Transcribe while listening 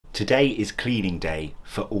Today is cleaning day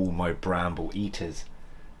for all my bramble eaters.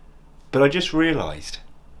 But I just realised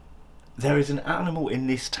there is an animal in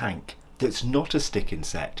this tank that's not a stick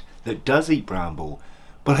insect, that does eat bramble,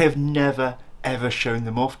 but I have never ever shown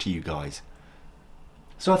them off to you guys.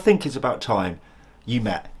 So I think it's about time you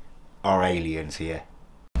met our aliens here.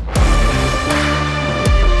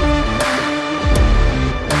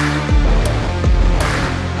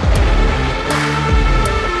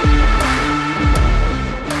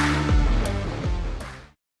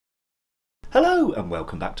 Hello and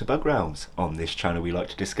welcome back to Bug Realms. On this channel we like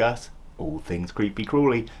to discuss all things creepy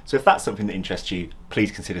crawly, so if that's something that interests you,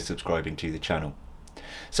 please consider subscribing to the channel.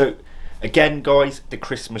 So again guys, the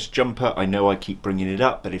Christmas jumper, I know I keep bringing it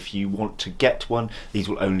up, but if you want to get one, these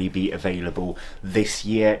will only be available this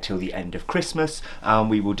year till the end of Christmas, and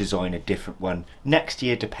we will design a different one next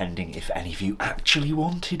year depending if any of you actually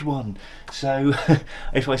wanted one. So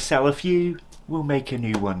if I sell a few, we'll make a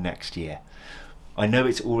new one next year. I know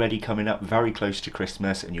it's already coming up very close to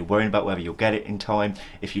Christmas and you're worrying about whether you'll get it in time.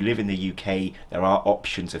 If you live in the UK, there are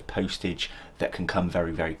options of postage that can come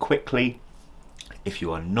very, very quickly. If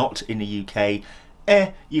you are not in the UK,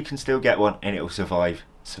 you can still get one and it will survive.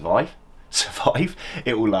 Survive?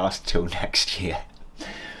 It will last till next year.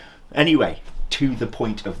 Anyway, to the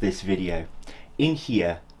point of this video. In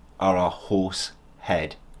here are our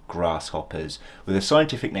Horsehead grasshoppers with a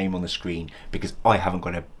scientific name on the screen because I haven't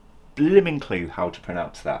got a blimmin' clue how to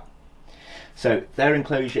pronounce that. So their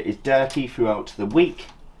enclosure is dirty throughout the week.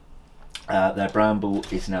 Their bramble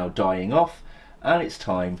is now dying off and it's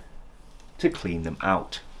time to clean them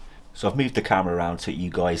out. So I've moved the camera around so you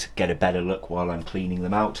guys get a better look while I'm cleaning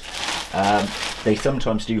them out. They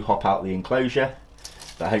sometimes do hop out the enclosure,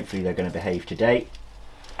 but hopefully they're going to behave today.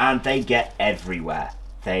 And they get everywhere.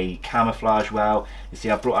 They camouflage well. You see,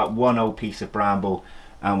 I've brought out one old piece of bramble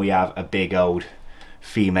and we have a big old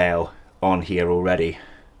female on here already.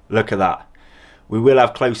 Look at that. We will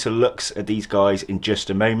have closer looks at these guys in just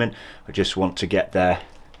a moment. I just want to get there.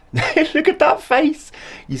 Look at that face.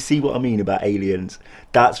 You see what I mean about aliens?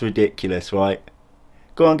 That's ridiculous, right?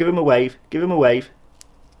 Go on, give him a wave. Give him a wave.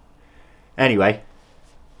 Anyway,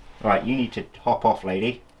 right, you need to hop off,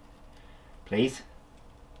 lady. Please.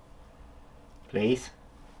 Please.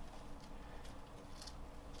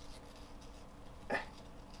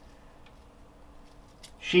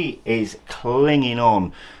 She is clinging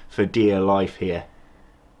on for dear life here.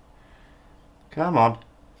 Come on.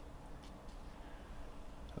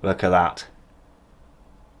 Look at that.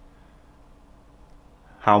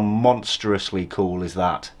 How monstrously cool is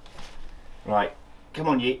that? Right, come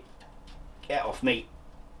on you. Get off me.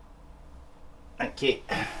 Thank you.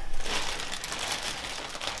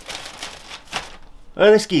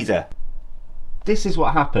 Oh, this geezer. This is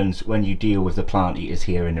what happens when you deal with the plant eaters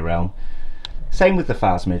here in the realm. Same with the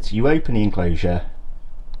phasmids, you open the enclosure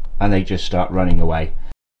and they just start running away.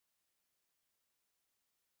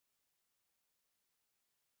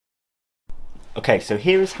 Okay, so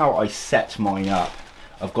here is how I set mine up.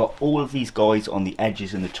 I've got all of these guys on the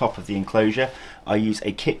edges and the top of the enclosure. I use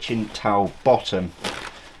a kitchen towel bottom.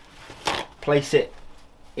 Place it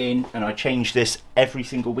in and I change this every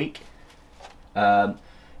single week.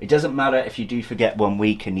 It doesn't matter if you do forget 1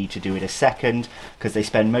 week and need to do it a second because they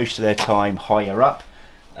spend most of their time higher up,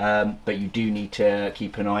 but you do need to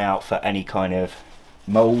keep an eye out for any kind of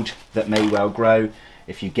mould that may well grow.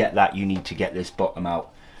 If you get that, you need to get this bottom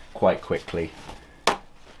out quite quickly.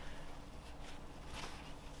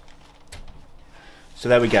 So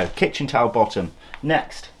there we go, kitchen towel bottom.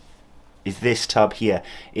 Next is this tub here.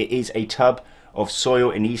 It is a tub of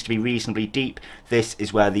soil. It needs to be reasonably deep. This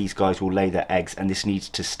is where these guys will lay their eggs and this needs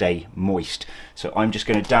to stay moist. So I'm just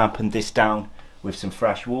going to dampen this down with some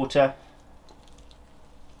fresh water.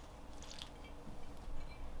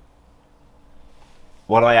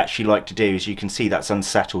 What I actually like to do is, you can see that's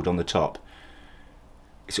unsettled on the top.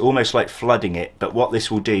 It's almost like flooding it, but what this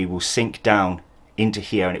will do will sink down into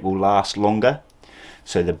here and it will last longer.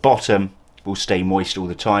 So the bottom will stay moist all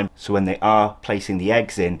the time, so when they are placing the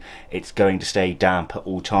eggs in, it's going to stay damp at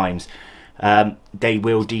all times. They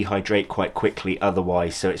will dehydrate quite quickly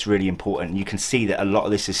otherwise, so it's really important. You can see that a lot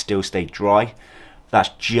of this is still stayed dry. That's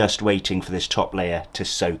just waiting for this top layer to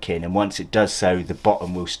soak in, and once it does so, the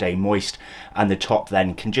bottom will stay moist and the top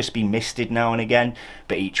then can just be misted now and again,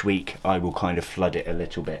 but each week I will kind of flood it a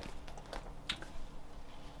little bit.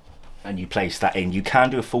 And you place that in. You can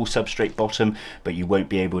do a full substrate bottom, but you won't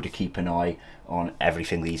be able to keep an eye on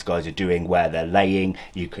everything these guys are doing, where they're laying.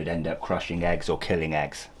 You could end up crushing eggs or killing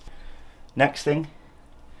eggs. Next thing,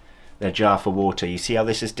 their jar for water. You see how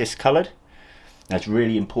this is discoloured? That's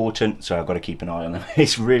really important, so I've got to keep an eye on them.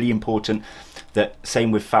 It's really important that,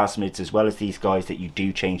 same with phasmids as well as these guys, that you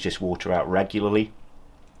do change this water out regularly,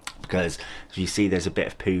 because as you see there's a bit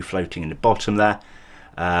of poo floating in the bottom there.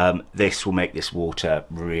 This will make this water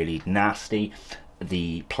really nasty.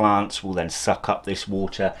 The plants will then suck up this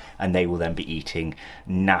water and they will then be eating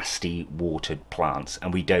nasty watered plants,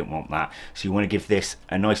 and we don't want that. So you want to give this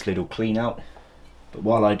a nice little clean out. But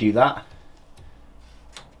while I do that,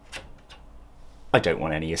 I don't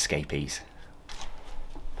want any escapees.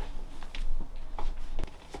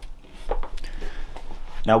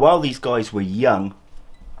 Now while these guys were young,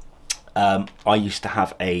 I used to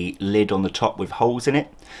have a lid on the top with holes in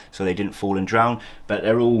it so they didn't fall and drown, but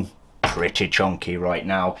they're all pretty chunky right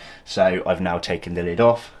now, so I've now taken the lid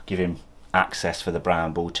off, giving access for the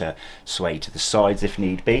bramble to sway to the sides if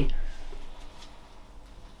need be.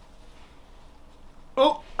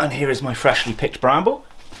 Oh, and here is my freshly picked bramble.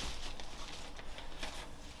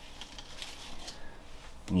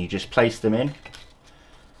 And you just place them in.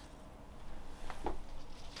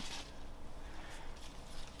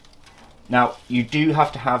 Now you do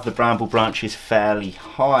have to have the bramble branches fairly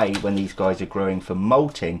high when these guys are growing for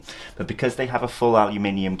molting, but because they have a full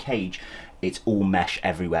aluminium cage, it's all mesh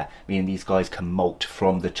everywhere, meaning these guys can molt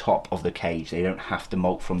from the top of the cage. They don't have to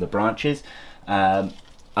molt from the branches.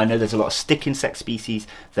 I know there's a lot of stick insect species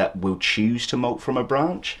that will choose to molt from a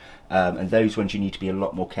branch, and those ones you need to be a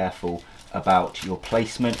lot more careful about your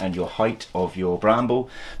placement and your height of your bramble.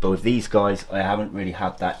 But with these guys, I haven't really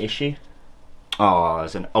had that issue. Oh,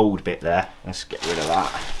 there's an old bit there. Let's get rid of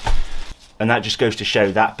that. And that just goes to show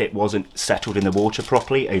that bit wasn't settled in the water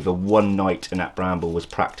properly over one night, and that bramble was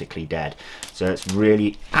practically dead. So it's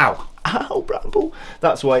really, ow, bramble.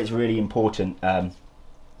 That's why it's really important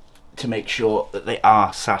to make sure that they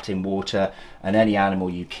are sat in water, and any animal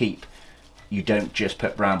you keep, you don't just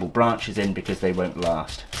put bramble branches in because they won't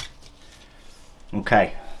last.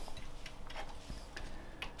 Okay.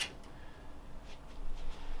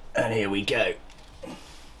 And here we go.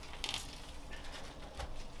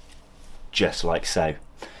 Just like so.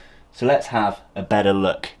 So let's have a better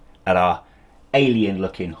look at our alien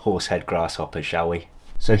looking horsehead grasshoppers, shall we?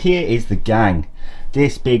 So here is the gang.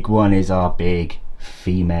 This big one is our big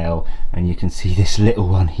female, and you can see this little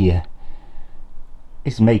one here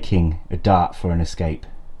is making a dart for an escape.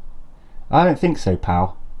 I don't think so,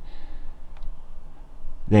 pal.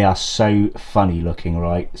 They are so funny looking,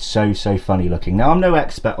 right? So funny looking. Now, I'm no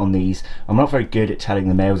expert on these. I'm not very good at telling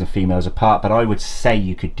the males and females apart, but I would say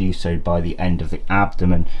you could do so by the end of the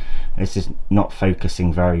abdomen. This is not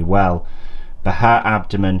focusing very well, but her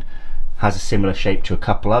abdomen has a similar shape to a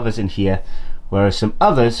couple others in here, whereas some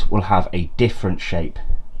others will have a different shape,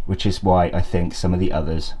 which is why I think some of the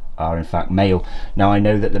others are in fact male. Now, I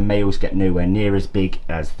know that the males get nowhere near as big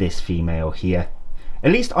as this female here.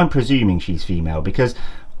 At least I'm presuming she's female, because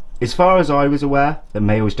as far as I was aware, the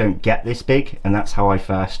males don't get this big, and that's how I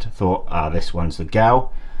first thought, this one's the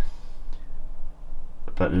girl.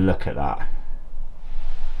 But look at that.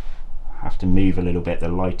 I have to move a little bit, the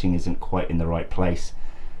lighting isn't quite in the right place.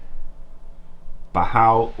 But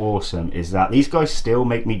how awesome is that? These guys still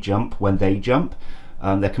make me jump when they jump.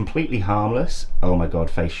 They're completely harmless. Oh my god,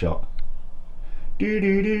 face shot.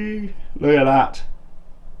 Doo-doo-doo. Look at that.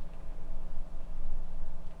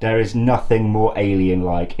 There is nothing more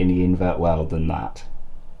alien-like in the invert world than that.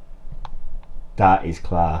 That is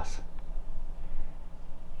class.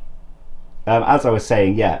 As I was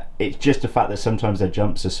saying, yeah, it's just the fact that sometimes their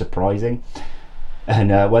jumps are surprising.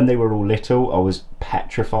 And when they were all little, I was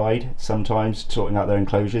petrified sometimes sorting out their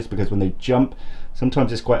enclosures, because when they jump,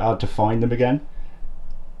 sometimes it's quite hard to find them again.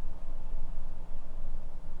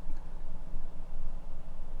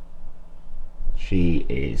 She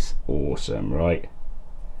is awesome, right?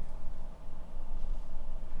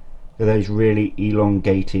 Those really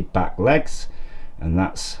elongated back legs, and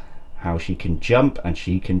that's how she can jump, and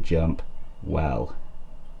she can jump well.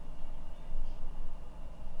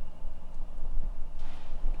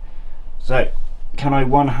 So can I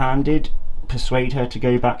one-handed persuade her to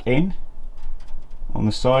go back in on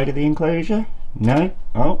the side of the enclosure? No?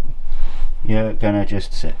 Oh, you're gonna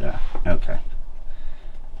just sit there. Okay,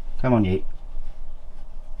 come on, you.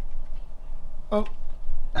 Oh,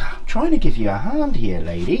 I'm trying to give you a hand here,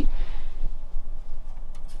 lady.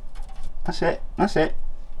 That's it, that's it.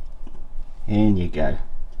 In you go.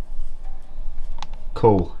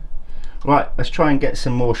 Cool. Right, let's try and get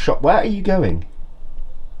some more shot. Where are you going?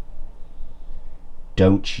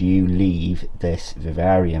 Don't you leave this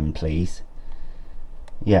vivarium, please.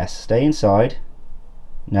 Yes, stay inside.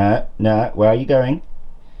 No, no, where are you going?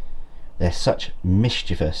 They're such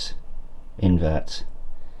mischievous inverts.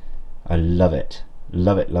 I love it.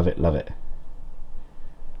 Love it, love it, love it.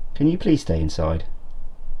 Can you please stay inside?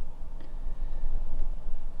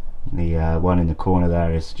 The one in the corner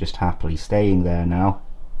there is just happily staying there now.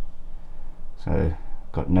 So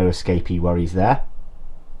got no escapee worries there.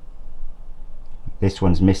 This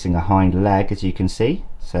one's missing a hind leg, as you can see,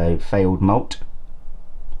 so failed molt.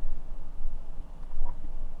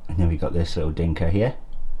 And then we got this little dinker here.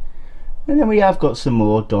 And then we have got some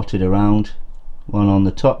more dotted around. One on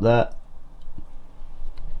the top there.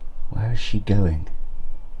 Where is she going?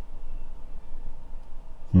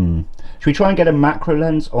 Should we try and get a macro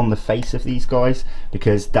lens on the face of these guys,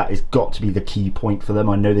 because that has got to be the key point for them.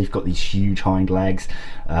 I know they've got these huge hind legs,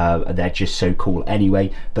 they're just so cool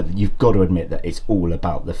anyway, but you've got to admit that it's all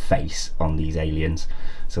about the face on these aliens.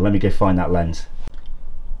 So let me go find that lens.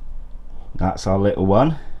 That's our little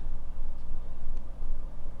one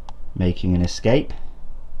making an escape.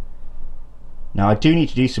 Now I do need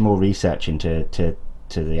to do some more research into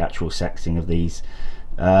the actual sexing of these.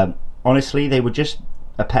 Honestly, they were just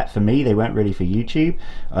a pet for me, they weren't really for YouTube.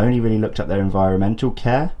 I only really looked at their environmental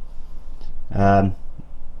care.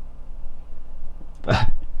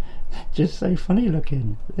 Just so funny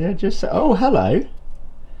looking. They're just so, oh hello,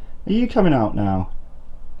 are you coming out now?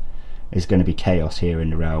 It's going to be chaos here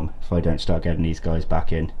in the realm if I don't start getting these guys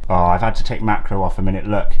back in. Oh, I've had to take macro off a minute.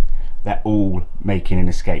 Look, they're all making an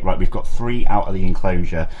escape. Right, we've got 3 out of the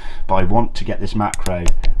enclosure, but I want to get this macro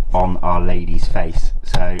on our lady's face.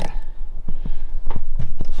 So,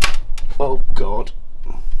 oh god.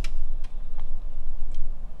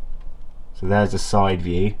 So there's a side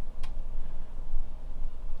view.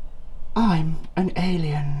 I'm an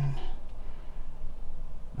alien.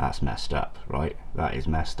 That's messed up, right? That is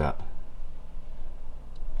messed up.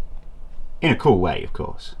 In a cool way, of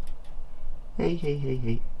course. Hey, hey, hey,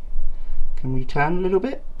 hey. Can we tan a little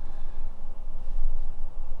bit?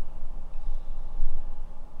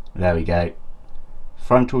 There we go.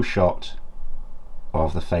 Frontal shot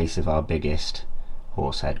of the face of our biggest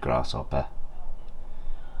horsehead grasshopper.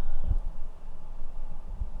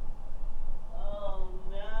 Oh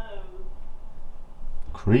no.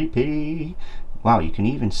 Creepy. Wow, you can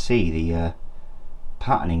even see the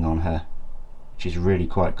patterning on her, which is really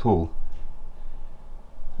quite cool.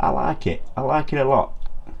 I like it. I like it a lot.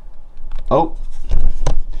 Oh.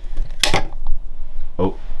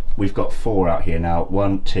 Oh, we've got 4 out here now.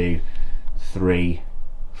 1, 2, 3,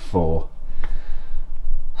 4.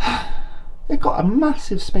 They've got a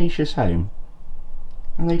massive spacious home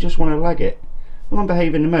and they just want to leg it. The one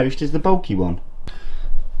behaving the most is the bulky one.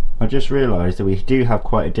 I just realised that we do have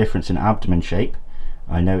quite a difference in abdomen shape.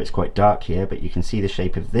 I know it's quite dark here, but you can see the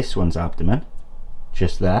shape of this one's abdomen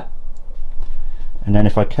just there. And then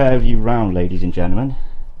if I curve you round, ladies and gentlemen,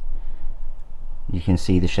 you can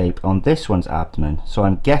see the shape on this one's abdomen. So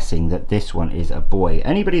I'm guessing that this one is a boy.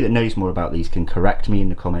 Anybody that knows more about these can correct me in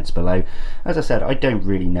the comments below. As I said, I don't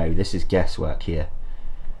really know. This is guesswork here.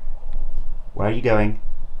 Where are you going?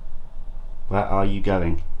 Where are you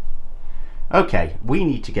going? Okay, we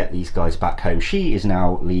need to get these guys back home. She is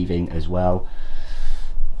now leaving as well.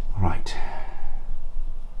 Right.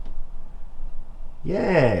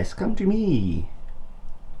 Yes, come to me.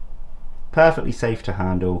 Perfectly safe to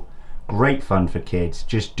handle. Great fun for kids.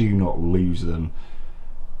 Just do not lose them.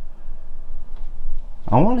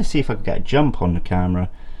 I want to see if I can get a jump on the camera.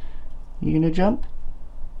 You gonna jump?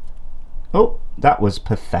 Oh, that was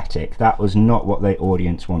pathetic. That was not what the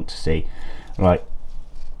audience want to see. Right,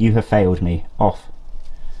 you have failed me. Off.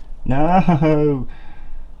 No!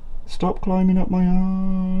 Stop climbing up my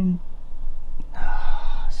arm.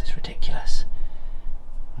 Oh, this is ridiculous.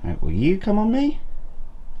 Right, will you come on me?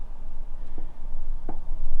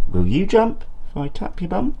 Will you jump if I tap your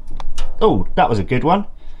bum? Oh, that was a good one.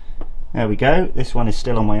 There we go. This one is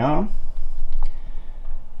still on my arm.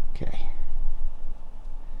 Okay.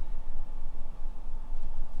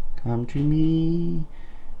 Come to me.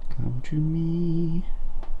 Come to me.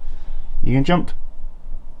 You can jump.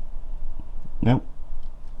 Nope.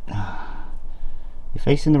 You're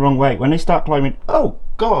facing the wrong way. When they start climbing, oh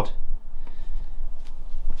God!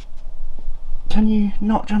 Can you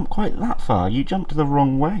not jump quite that far? You jumped the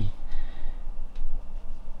wrong way.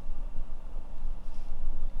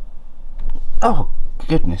 Oh,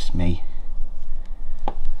 goodness me.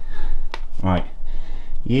 Right,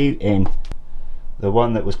 you in. The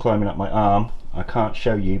one that was climbing up my arm, I can't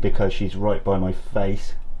show you because she's right by my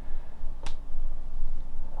face.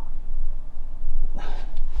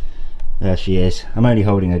 There she is. I'm only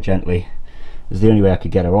holding her gently. It's the only way I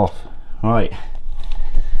could get her off. Right.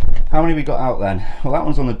 How many we got out then? Well, that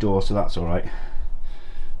one's on the door, so that's alright.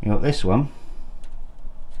 You got this one.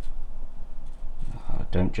 Oh,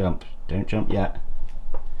 don't jump. Don't jump yet.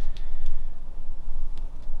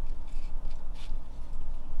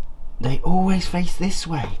 They always face this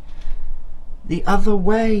way. The other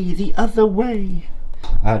way, the other way.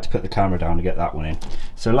 I had to put the camera down to get that one in.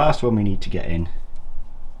 So last one we need to get in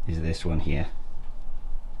is this one here.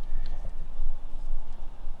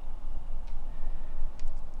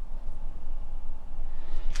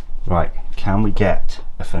 Right, can we get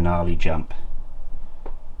a finale jump?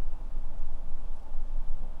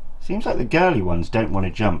 Seems like the girly ones don't want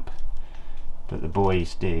to jump, but the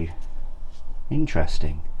boys do.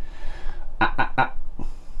 Interesting.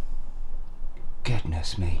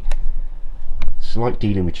 Goodness me. It's like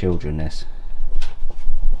dealing with children, this.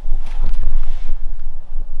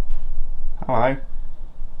 Hello.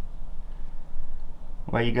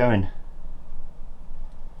 Where are you going?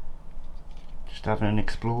 Just having an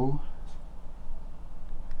explore.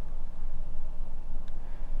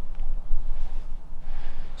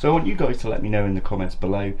 So I want you guys to let me know in the comments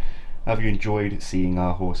below, have you enjoyed seeing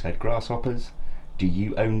our horsehead grasshoppers? Do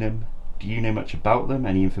you own them? Do you know much about them?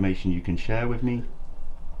 Any information you can share with me?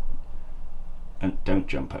 And don't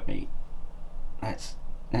jump at me. Let's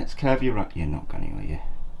curve you right. You're not going to, are you?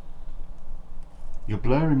 You're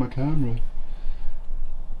blurring my camera.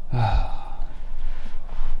 I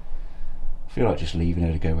feel like just leaving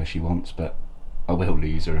her to go where she wants, but I will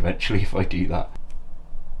lose her eventually if I do that.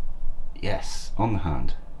 Yes, on the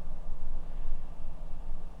hand.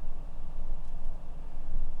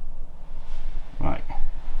 Right.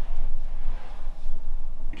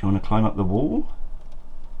 Do you want to climb up the wall?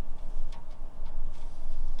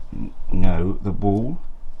 No, the wall.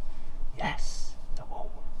 Yes, the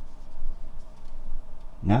wall.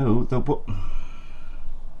 No, the wall.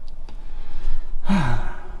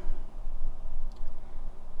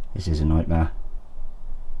 This is a nightmare.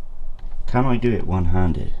 Can I do it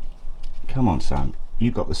one-handed? Come on, Sam.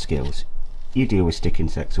 You got the skills. You deal with stick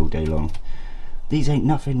insects all day long. These ain't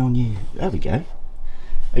nothing on you. There we go.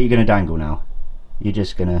 Are you gonna dangle now? You're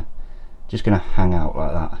just gonna hang out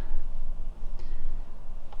like that.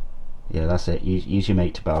 Yeah, that's it. Use your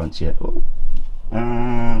mate to balance you. Oh.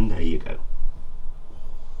 And there you go.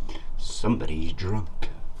 Somebody's drunk.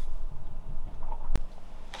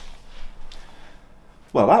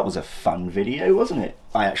 Well, that was a fun video, wasn't it?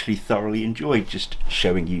 I actually thoroughly enjoyed just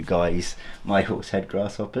showing you guys my horsehead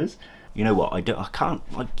grasshoppers. You know what? I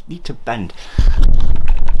need to bend.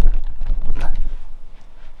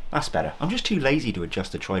 That's better. I'm just too lazy to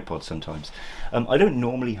adjust the tripod sometimes. I don't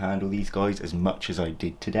normally handle these guys as much as I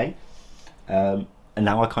did today. And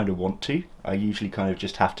now I kind of want to. I usually kind of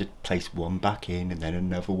just have to place one back in and then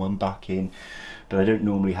another one back in. But I don't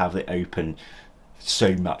normally have it open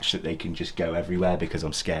so much that they can just go everywhere because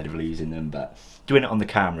I'm scared of losing them. But doing it on the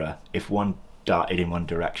camera, if one darted in one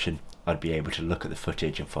direction, I'd be able to look at the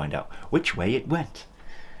footage and find out which way it went.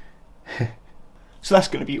 So that's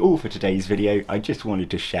going to be all for today's video. I just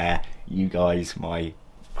wanted to share you guys my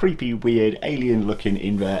creepy, weird, alien looking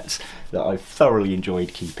inverts that I've thoroughly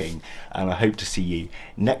enjoyed keeping, and I hope to see you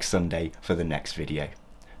next Sunday for the next video.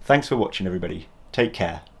 Thanks for watching, everybody. Take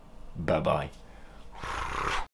care. Bye bye.